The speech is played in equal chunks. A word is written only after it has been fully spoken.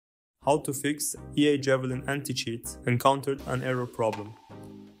How to fix EA Javelin Anticheat encountered an error problem.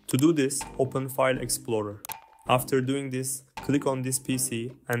 To do this, open File Explorer. After doing this, click on this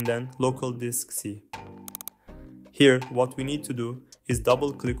PC and then Local Disk C. Here, what we need to do is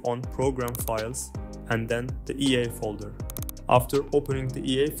double-click on Program Files and then the EA folder. After opening the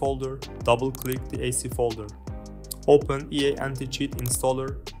EA folder, double-click the AC folder. Open EA Anticheat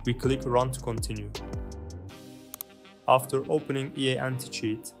installer, we click Run to continue. After opening EA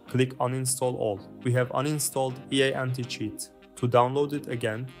Anticheat, click Uninstall All. We have uninstalled EA Anticheat. To download it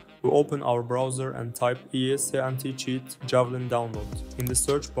again, we open our browser and type EAC Anticheat Javelin download in the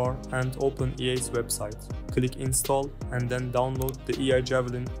search bar and open EA's website. Click Install and then download the EA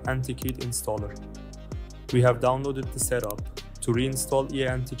Javelin Anticheat installer. We have downloaded the setup. To reinstall EA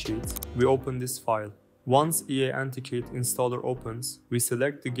Anticheat, we open this file. Once EA Anticheat installer opens, we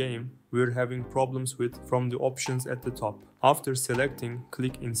select the game we're having problems with from the options at the top. After selecting,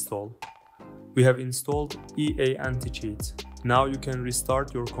 click Install. We have installed EA Anticheat. Now you can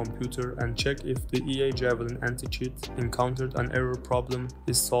restart your computer and check if the EA Javelin Anticheat encountered an error problem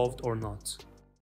is solved or not.